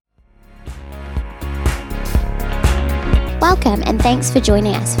Welcome and thanks for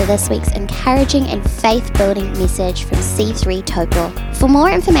joining us for this week's encouraging and faith-building message from C3 Taupo. For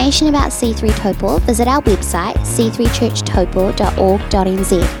more information about C3 Taupo, visit our website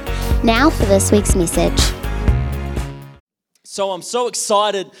c3churchtaupo.org.nz. Now for this week's message. So I'm so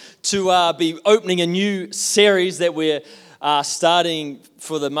excited to be opening a new series that we're starting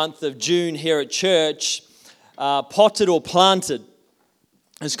for the month of June here at church. Potted or planted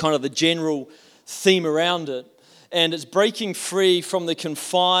is kind of the general theme around it. And it's breaking free from the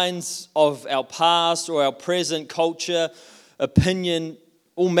confines of our past or our present culture, opinion,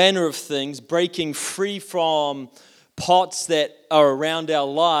 all manner of things, breaking free from pots that are around our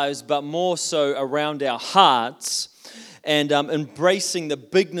lives, but more so around our hearts, and embracing the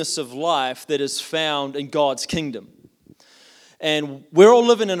bigness of life that is found in God's kingdom. And we're all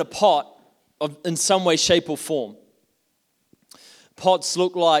living in a pot in some way, shape, or form. Pots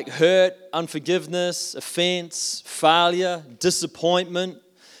look like hurt, unforgiveness, offense, failure, disappointment,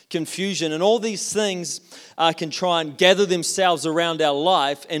 confusion, and all these things can try and gather themselves around our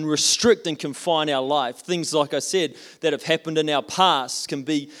life and restrict and confine our life. Things, like I said, that have happened in our past can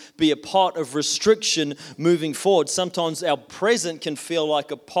be a pot of restriction moving forward. Sometimes our present can feel like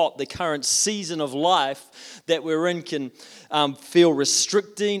a pot. The current season of life that we're in can feel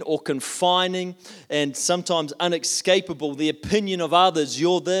restricting or confining and sometimes unescapable. The opinion of others,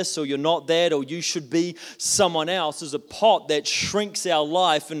 you're this or you're not that, or you should be someone else, is a pot that shrinks our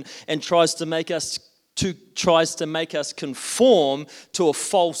life and tries to make us conform to a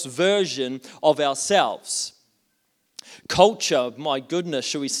false version of ourselves. Culture, my goodness,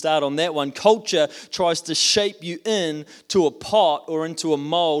 should we start on that one? Culture tries to shape you into a pot or into a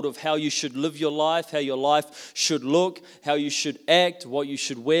mold of how you should live your life, how your life should look, how you should act, what you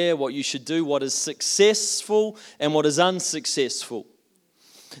should wear, what you should do, what is successful and what is unsuccessful.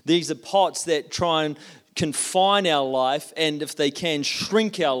 These are pots that try and confine our life, and if they can,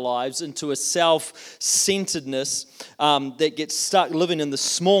 shrink our lives into a self-centeredness that gets stuck living in the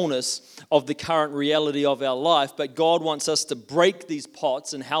smallness of the current reality of our life. But God wants us to break these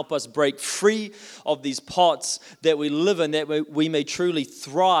pots and help us break free of these pots that we live in, that we may truly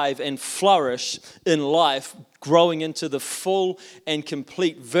thrive and flourish in life, growing into the full and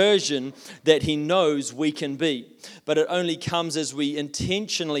complete version that He knows we can be. But it only comes as we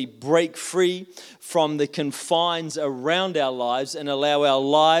intentionally break free from the confines around our lives and allow our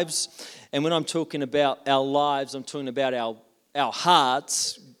lives, and when I'm talking about our lives, I'm talking about our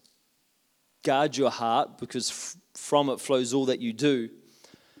hearts. Guard your heart, because from it flows all that you do.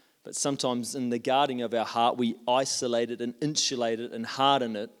 But sometimes in the guarding of our heart, we isolate it and insulate it and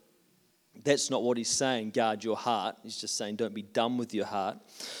harden it. That's not what He's saying, guard your heart. He's just saying don't be dumb with your heart.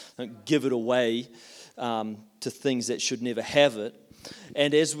 Don't give it away to things that should never have it.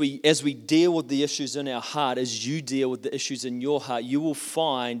 And as we deal with the issues in our heart, as you deal with the issues in your heart, you will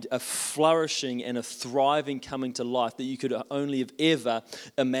find a flourishing and a thriving coming to life that you could only have ever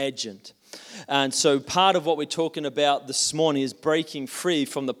imagined. And so part of what we're talking about this morning is breaking free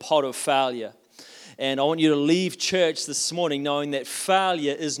from the pot of failure. And I want you to leave church this morning knowing that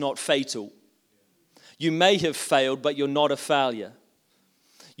failure is not fatal. You may have failed, but you're not a failure.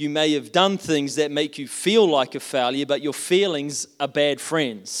 You may have done things that make you feel like a failure, but your feelings are bad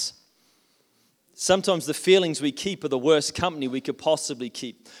friends. Sometimes the feelings we keep are the worst company we could possibly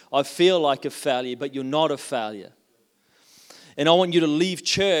keep. I feel like a failure, but you're not a failure. And I want you to leave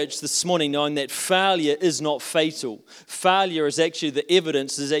church this morning knowing that failure is not fatal. Failure is actually the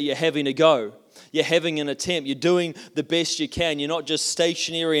evidence is that you're having a go. You're having an attempt. You're doing the best you can. You're not just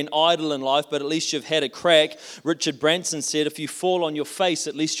stationary and idle in life, but at least you've had a crack. Richard Branson said, if you fall on your face,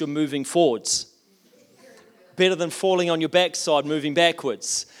 at least you're moving forwards. Better than falling on your backside, moving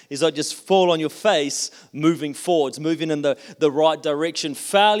backwards. Is like just fall on your face, moving forwards, moving in the right direction.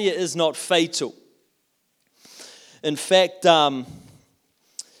 Failure is not fatal. In fact, in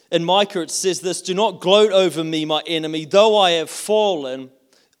Micah it says this, do not gloat over me, my enemy. Though I have fallen,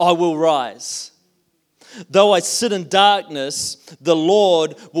 I will rise. Though I sit in darkness, the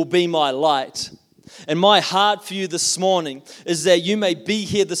Lord will be my light. And my heart for you this morning is that you may be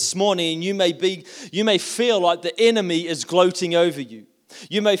here this morning and you may feel like the enemy is gloating over you.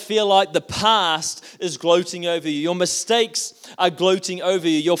 You may feel like the past is gloating over you. Your mistakes are gloating over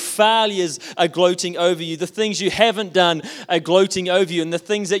you. Your failures are gloating over you. The things you haven't done are gloating over you. And the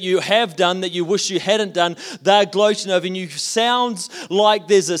things that you have done that you wish you hadn't done, they're gloating over you. Sounds like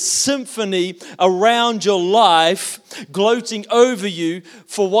there's a symphony around your life gloating over you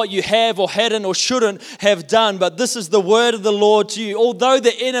for what you have or hadn't or shouldn't have done. But this is the word of the Lord to you. Although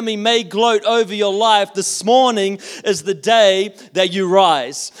the enemy may gloat over your life, this morning is the day that you rise.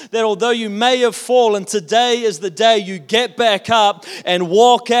 rise. That although you may have fallen, today is the day you get back up and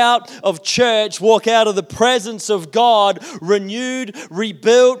walk out of church, walk out of the presence of God, renewed,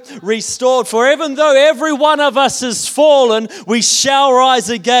 rebuilt, restored. For even though every one of us has fallen, we shall rise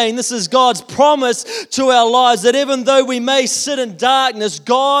again. This is God's promise to our lives, that even though we may sit in darkness,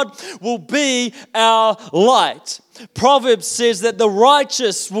 God will be our light. Proverbs says that the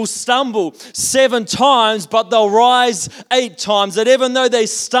righteous will stumble 7 times, but they'll rise 8 times. That even though they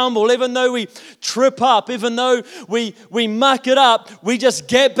stumble, even though we trip up, even though we muck it up, we just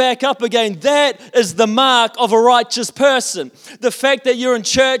get back up again. That is the mark of a righteous person. The fact that you're in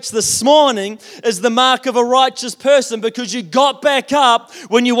church this morning is the mark of a righteous person, because you got back up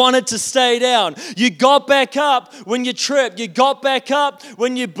when you wanted to stay down. You got back up when you tripped. You got back up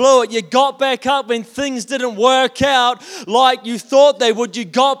when you blew it. You got back up when things didn't work out like you thought they would. You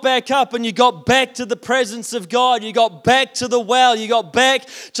got back up and you got back to the presence of God. You got back to the well. You got back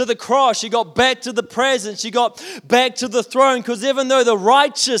to the cross. You got back to the presence. You got back to the throne. Because even though the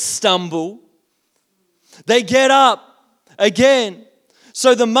righteous stumble, they get up again.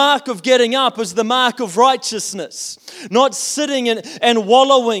 So the mark of getting up is the mark of righteousness. Not sitting and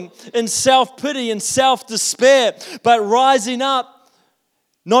wallowing in self-pity and self-despair, but rising up,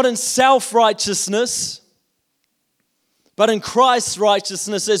 not in self-righteousness, but in Christ's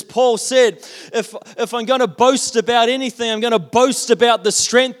righteousness. As Paul said, if I'm going to boast about anything, I'm going to boast about the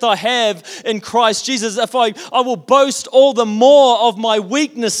strength I have in Christ Jesus. I will boast all the more of my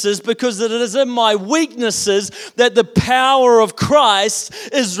weaknesses, because it is in my weaknesses that the power of Christ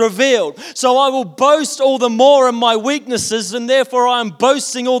is revealed. So I will boast all the more in my weaknesses, and therefore I am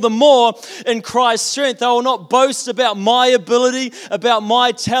boasting all the more in Christ's strength. I will not boast about my ability, about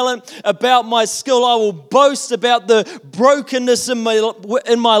my talent, about my skill. I will boast about the brokenness in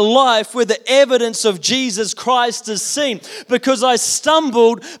my life where the evidence of Jesus Christ is seen. Because I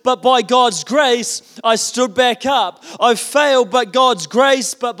stumbled, but by God's grace, I stood back up. I failed, but by God's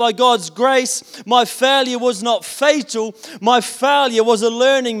grace, my failure was not fatal. My failure was a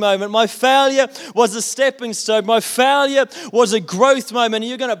learning moment. My failure was a stepping stone. My failure was a growth moment. And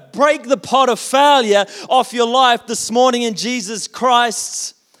you're going to break the pot of failure off your life this morning in Jesus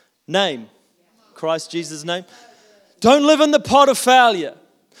Christ's name. Christ Jesus' name. Don't live in the pot of failure.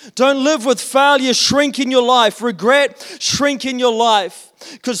 Don't live with failure shrink in your life, regret shrink in your life.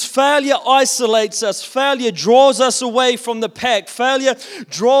 Because failure isolates us. Failure draws us away from the pack. Failure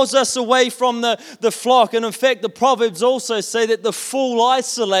draws us away from the flock. And in fact, the Proverbs also say that the fool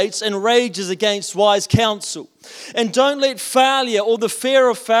isolates and rages against wise counsel. And don't let failure or the fear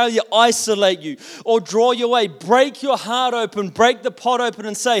of failure isolate you or draw you away. Break your heart open, break the pot open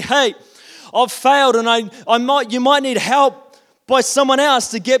and say, hey, I've failed, and you might need help by someone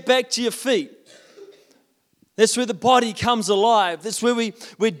else to get back to your feet. That's where the body comes alive. That's where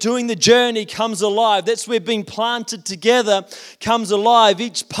we're doing the journey comes alive. That's where being planted together comes alive.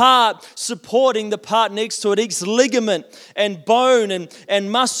 Each part supporting the part next to it. Each ligament and bone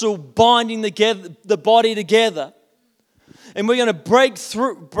and muscle binding the body together. And we're going to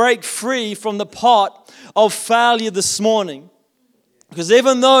break free from the pot of failure this morning. Because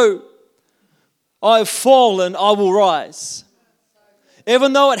even though I have fallen, I will rise.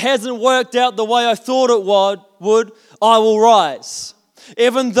 Even though it hasn't worked out the way I thought it would, I will rise.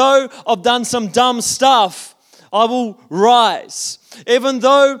 Even though I've done some dumb stuff, I will rise. Even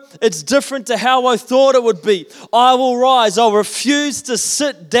though it's different to how I thought it would be, I will rise. I'll refuse to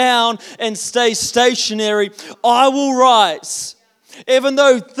sit down and stay stationary. I will rise. Even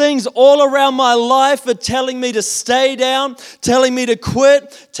though things all around my life are telling me to stay down, telling me to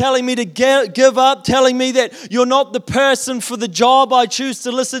quit, telling me to give up, telling me that you're not the person for the job, I choose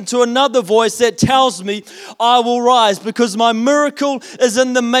to listen to another voice that tells me I will rise, because my miracle is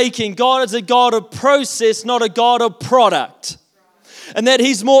in the making. God is a God of process, not a God of product. And that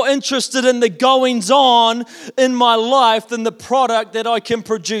He's more interested in the goings on in my life than the product that I can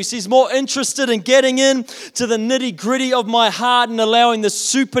produce. He's more interested in getting into the nitty gritty of my heart and allowing the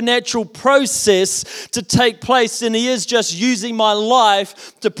supernatural process to take place than He is just using my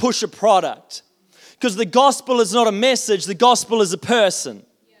life to push a product. Because the gospel is not a message, the gospel is a person.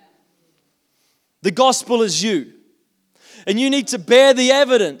 The gospel is you. And you need to bear the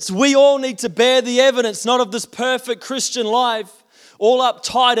evidence. We all need to bear the evidence, not of this perfect Christian life, all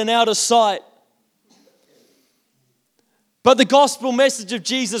uptight and out of sight. But the gospel message of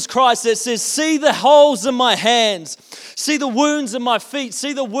Jesus Christ that says, see the holes in my hands, see the wounds in my feet,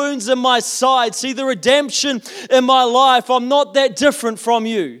 see the wounds in my side, see the redemption in my life. I'm not that different from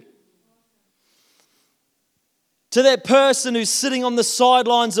you. To that person who's sitting on the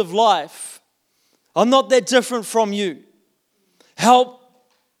sidelines of life, I'm not that different from you.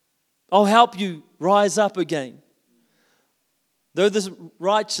 I'll help you rise up again. Though the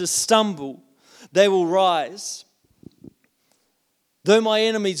righteous stumble, they will rise. Though my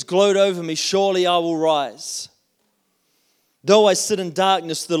enemies gloat over me, surely I will rise. Though I sit in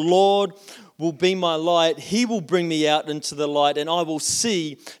darkness, the Lord will be my light. He will bring me out into the light, and I will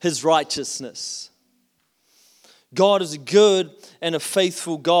see His righteousness. God is a good and a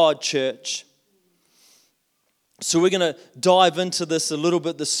faithful God, church. So we're going to dive into this a little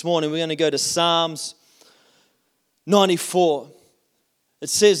bit this morning. We're going to go to Psalms 94. It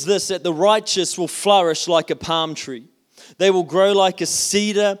says this, that the righteous will flourish like a palm tree. They will grow like a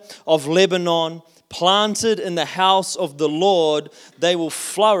cedar of Lebanon, planted in the house of the Lord. They will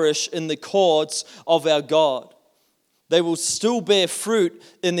flourish in the courts of our God. They will still bear fruit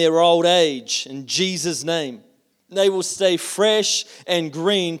in their old age, in Jesus' name. They will stay fresh and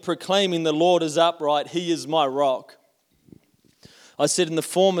green, proclaiming the Lord is upright. He is my rock. I said in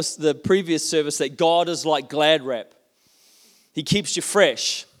the previous service that God is like Glad Wrap. He keeps you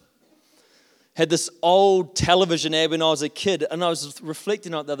fresh. Had this old television ad when I was a kid, and I was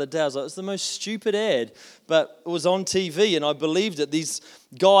reflecting on it the other day. I was like, it's the most stupid ad, but it was on TV, and I believed it. These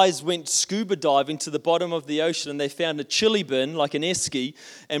guys went scuba diving to the bottom of the ocean, and they found a chili bin, like an esky,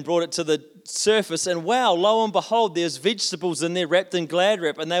 and brought it to the surface, and wow, lo and behold, there's vegetables in there wrapped in Glad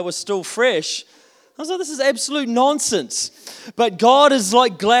Wrap, and they were still fresh. I was like, this is absolute nonsense. But God is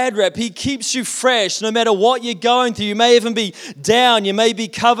like Glad Wrap. He keeps you fresh no matter what you're going through. You may even be down. You may be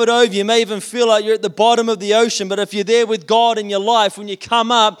covered over. You may even feel like you're at the bottom of the ocean. But if you're there with God in your life, when you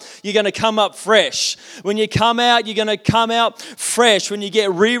come up, you're going to come up fresh. When you come out, you're going to come out fresh. When you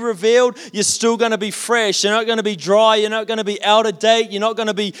get re-revealed, you're still going to be fresh. You're not going to be dry. You're not going to be out of date. You're not going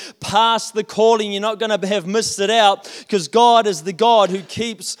to be past the calling. You're not going to have missed it out, because God is the God who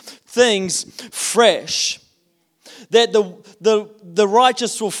keeps things fresh. That the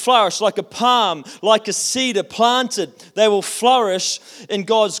righteous will flourish like a palm, like a cedar planted. They will flourish in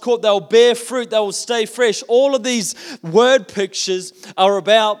God's court. They'll bear fruit. They will stay fresh. All of these word pictures are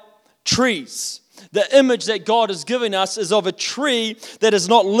about trees. The image that God has given us is of a tree that is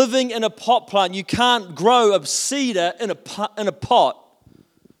not living in a pot plant. You can't grow a cedar in a pot.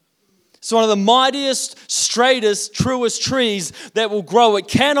 It's one of the mightiest, straightest, truest trees that will grow. It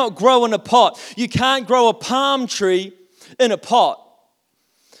cannot grow in a pot. You can't grow a palm tree in a pot.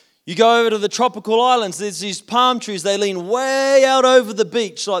 You go over to the tropical islands, there's these palm trees. They lean way out over the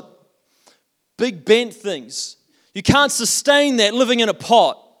beach, like big bent things. You can't sustain that living in a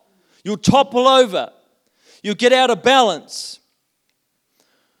pot. You'll topple over. You'll get out of balance.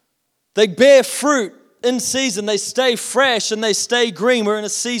 They bear fruit in season. They stay fresh and they stay green. We're in a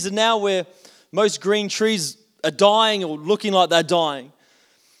season now where most green trees are dying or looking like they're dying.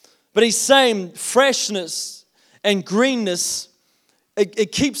 But he's saying freshness and greenness,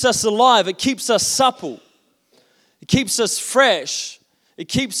 it keeps us alive. It keeps us supple. It keeps us fresh. It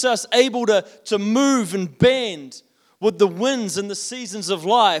keeps us able to move and bend with the winds and the seasons of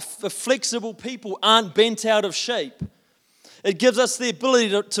life. The flexible people aren't bent out of shape. It gives us the ability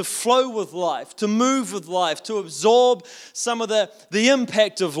to flow with life, to move with life, to absorb some of the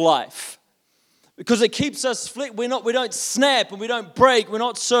impact of life. Because it keeps us we don't snap and we don't break. We're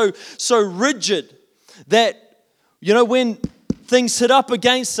not so rigid that, when things hit up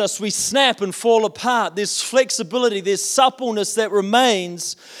against us, we snap and fall apart. There's flexibility, there's suppleness that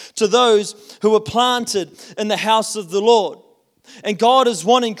remains to those who are planted in the house of the Lord. And God is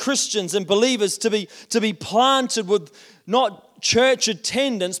wanting Christians and believers to be planted with not church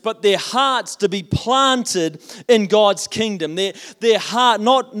attendance, but their hearts to be planted in God's kingdom. Their heart,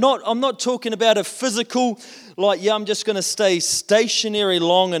 I'm not talking about a physical, I'm just going to stay stationary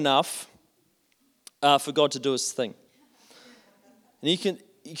long enough for God to do His thing. And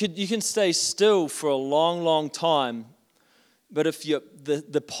you can stay still for a long, long time, but if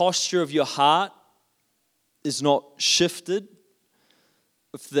the posture of your heart is not shifted,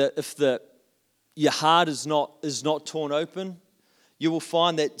 if your heart is not torn open, you will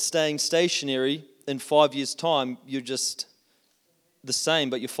find that staying stationary in 5 years' time, you're just the same,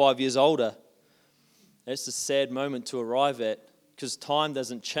 but you're 5 years older. That's a sad moment to arrive at, because time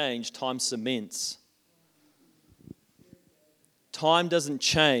doesn't change, time cements. Time doesn't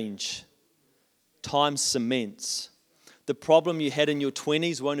change, time cements. The problem you had in your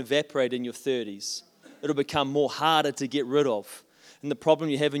 20s won't evaporate in your 30s. It'll become more harder to get rid of. And the problem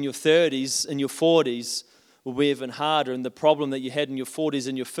you have in your 30s and your 40s will be even harder. And the problem that you had in your 40s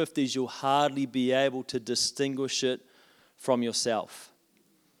and your 50s, you'll hardly be able to distinguish it from yourself.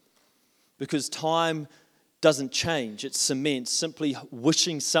 Because time doesn't change. It cements, simply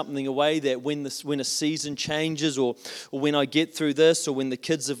wishing something away, that when a season changes, or when I get through this, or when the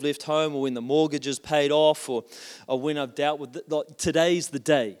kids have left home, or when the mortgage is paid off, or when I've dealt with it, like, today's the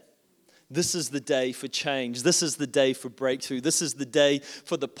day. This is the day for change. This is the day for breakthrough. This is the day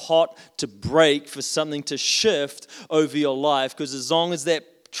for the pot to break, for something to shift over your life. Because as long as that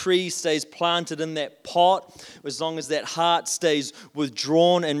tree stays planted in that pot, as long as that heart stays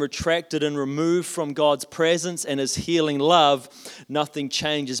withdrawn and retracted and removed from God's presence and His healing love, nothing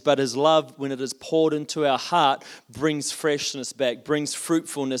changes. But His love, when it is poured into our heart, brings freshness back, brings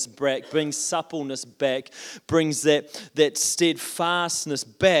fruitfulness back, brings suppleness back, brings that steadfastness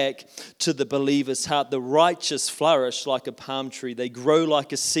back to the believer's heart. The righteous flourish like a palm tree. They grow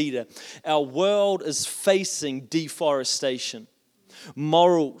like a cedar. Our world is facing deforestation.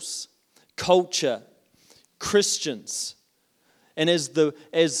 Morals, culture, Christians, and as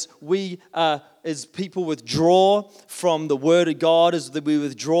people withdraw from the Word of God, as we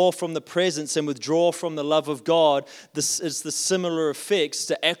withdraw from the presence and withdraw from the love of God, this is the similar effects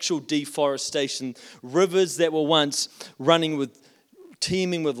to actual deforestation. Rivers that were once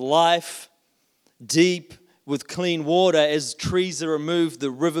teeming with life, deep with clean water, as trees are removed, the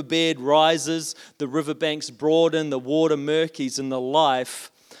riverbed rises, the riverbanks broaden, the water murkies, and the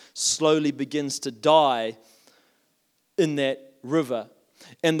life slowly begins to die in that river.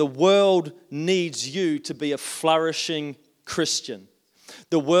 And the world needs you to be a flourishing Christian.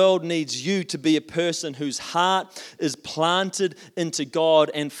 The world needs you to be a person whose heart is planted into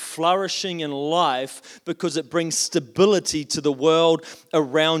God and flourishing in life, because it brings stability to the world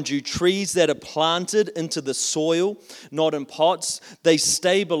around you. Trees that are planted into the soil, not in pots, they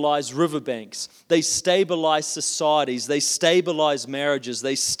stabilize riverbanks. They stabilize societies. They stabilize marriages.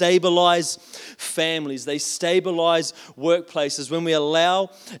 They stabilize families. They stabilize workplaces. When we allow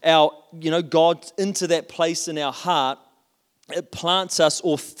God into that place in our heart, it plants us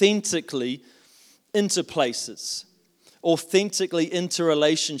authentically into places, authentically into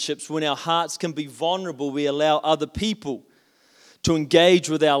relationships. When our hearts can be vulnerable, we allow other people to engage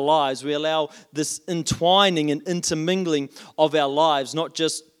with our lives. We allow this entwining and intermingling of our lives, not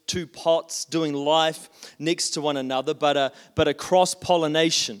just two pots doing life next to one another, but a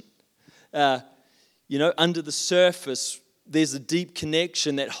cross-pollination. Under the surface, there's a deep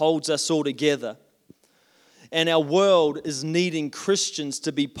connection that holds us all together. And our world is needing Christians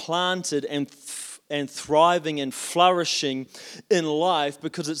to be planted and thriving and flourishing in life,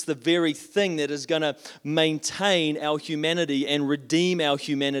 because it's the very thing that is going to maintain our humanity and redeem our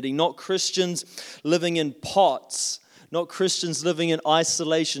humanity. Not Christians living in pots, not Christians living in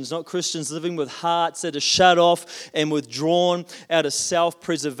isolations, not Christians living with hearts that are shut off and withdrawn out of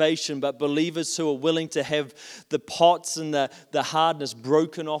self-preservation, but believers who are willing to have the pots and the hardness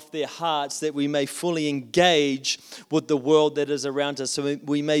broken off their hearts, that we may fully engage with the world that is around us, so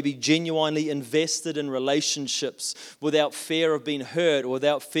we may be genuinely invested in relationships without fear of being hurt, or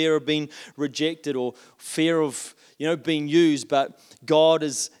without fear of being rejected, or fear of being used. But God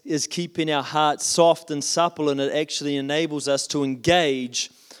is keeping our hearts soft and supple, and it actually enables us to engage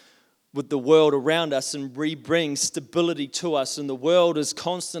with the world around us and bring stability to us. And the world is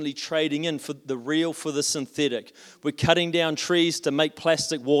constantly trading in for the real for the synthetic. We're cutting down trees to make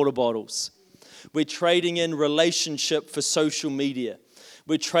plastic water bottles. We're trading in relationship for social media.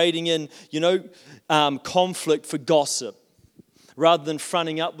 We're trading in, conflict for gossip. Rather than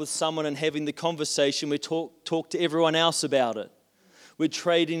fronting up with someone and having the conversation, we talk to everyone else about it. We're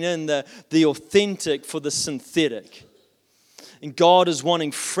trading in the authentic for the synthetic. And God is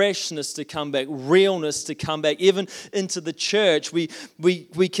wanting freshness to come back, realness to come back, even into the church. We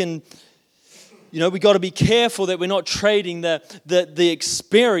can, we got to be careful that we're not trading the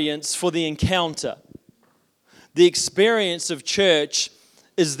experience for the encounter. The experience of church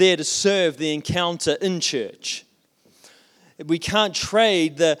is there to serve the encounter in church. We can't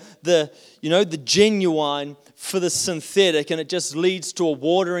trade the genuine for the synthetic, and it just leads to a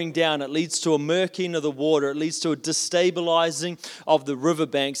watering down. It leads to a murking of the water. It leads to a destabilizing of the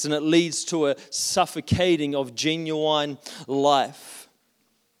riverbanks, and it leads to a suffocating of genuine life.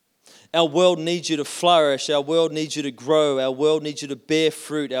 Our world needs you to flourish. Our world needs you to grow. Our world needs you to bear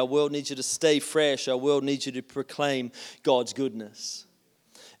fruit. Our world needs you to stay fresh. Our world needs you to proclaim God's goodness.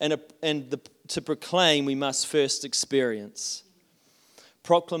 To proclaim, we must first experience.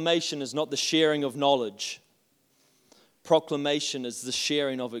 Proclamation is not the sharing of knowledge. Proclamation is the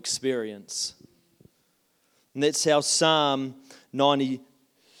sharing of experience. And that's how Psalm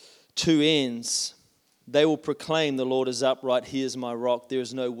 92 ends. They will proclaim, the Lord is upright, He is my rock, there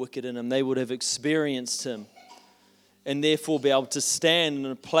is no wicked in Him. They would have experienced Him and therefore be able to stand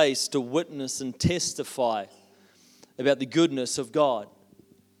in a place to witness and testify about the goodness of God.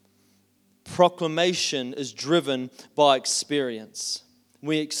 Proclamation is driven by experience.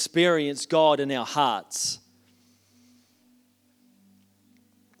 We experience God in our hearts,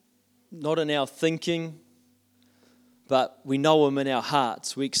 not in our thinking, but we know Him in our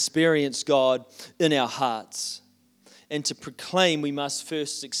hearts. We experience God in our hearts. And to proclaim, we must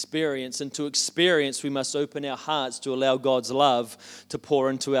first experience. And to experience, we must open our hearts to allow God's love to pour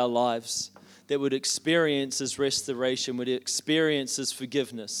into our lives. That would experience His restoration, would experience His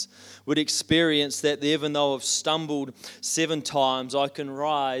forgiveness, would experience that even though I've stumbled 7 times, I can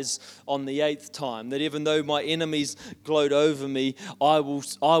rise on the 8th time. That even though my enemies gloat over me, I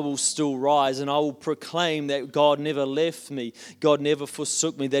will still rise, and I will proclaim that God never left me, God never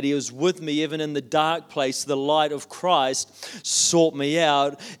forsook me, that He was with me even in the dark place. The light of Christ sought me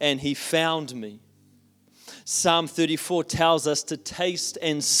out, and He found me. Psalm 34 tells us to taste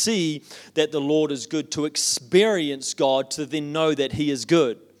and see that the Lord is good, to experience God, to then know that He is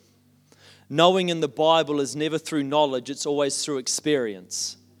good. Knowing in the Bible is never through knowledge, it's always through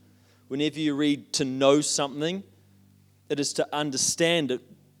experience. Whenever you read to know something, it is to understand it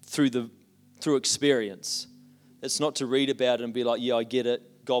through experience. It's not to read about it and be like, yeah, I get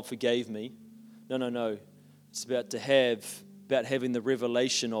it, God forgave me. No. It's about having the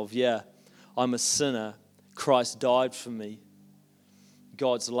revelation of, yeah, I'm a sinner. Christ died for me.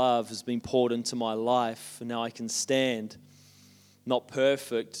 God's love has been poured into my life, and now I can stand, not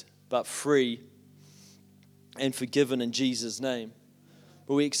perfect, but free and forgiven in Jesus' name.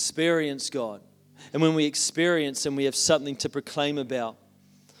 But we experience God. And when we experience Him, we have something to proclaim about.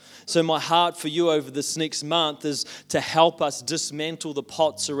 So my heart for you over this next month is to help us dismantle the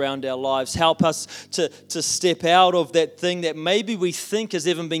pots around our lives. Help us to step out of that thing that maybe we think has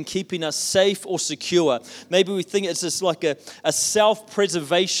even been keeping us safe or secure. Maybe we think it's just like a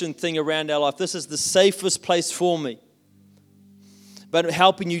self-preservation thing around our life. This is the safest place for me. But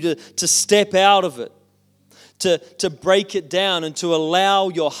helping you to step out of it. To break it down and to allow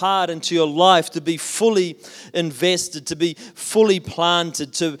your heart into your life to be fully invested, to be fully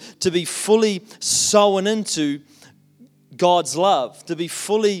planted, to be fully sown into God's love, to be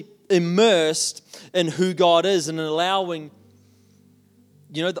fully immersed in who God is, and allowing,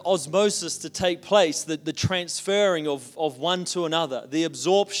 the osmosis to take place, the transferring of one to another, the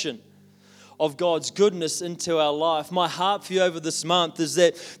absorption of God's goodness into our life. My heart for you over this month is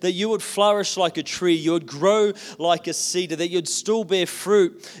that you would flourish like a tree, you would grow like a cedar, that you'd still bear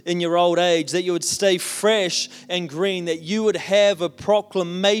fruit in your old age, that you would stay fresh and green, that you would have a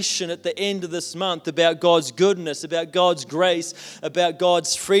proclamation at the end of this month about God's goodness, about God's grace, about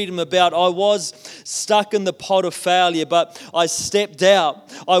God's freedom, about I was stuck in the pot of failure, but I stepped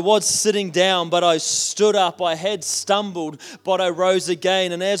out. I was sitting down, but I stood up. I had stumbled, but I rose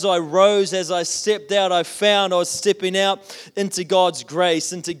again. And as I rose, as I stepped out, I found I was stepping out into God's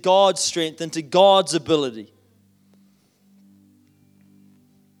grace, into God's strength, into God's ability.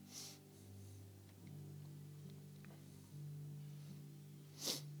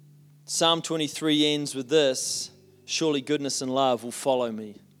 Psalm 23 ends with this: surely goodness and love will follow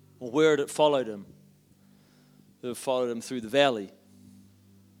me. Well, where had it followed him? It had followed him through the valley.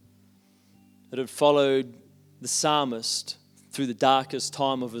 It had followed the psalmist through the darkest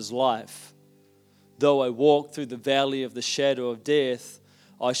time of his life. Though I walk through the valley of the shadow of death,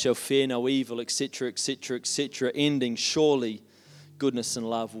 I shall fear no evil, etc., etc., etc., ending, surely goodness and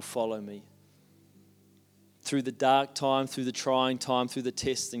love will follow me. Through the dark time, through the trying time, through the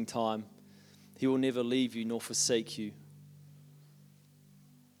testing time, He will never leave you nor forsake you.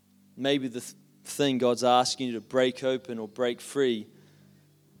 Maybe the thing God's asking you to break open or break free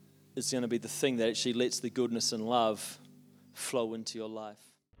is going to be the thing that actually lets the goodness and love flow into your life.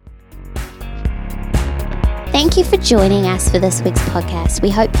 Thank you for joining us for this week's podcast. We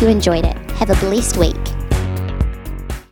hope you enjoyed it. Have a blessed week.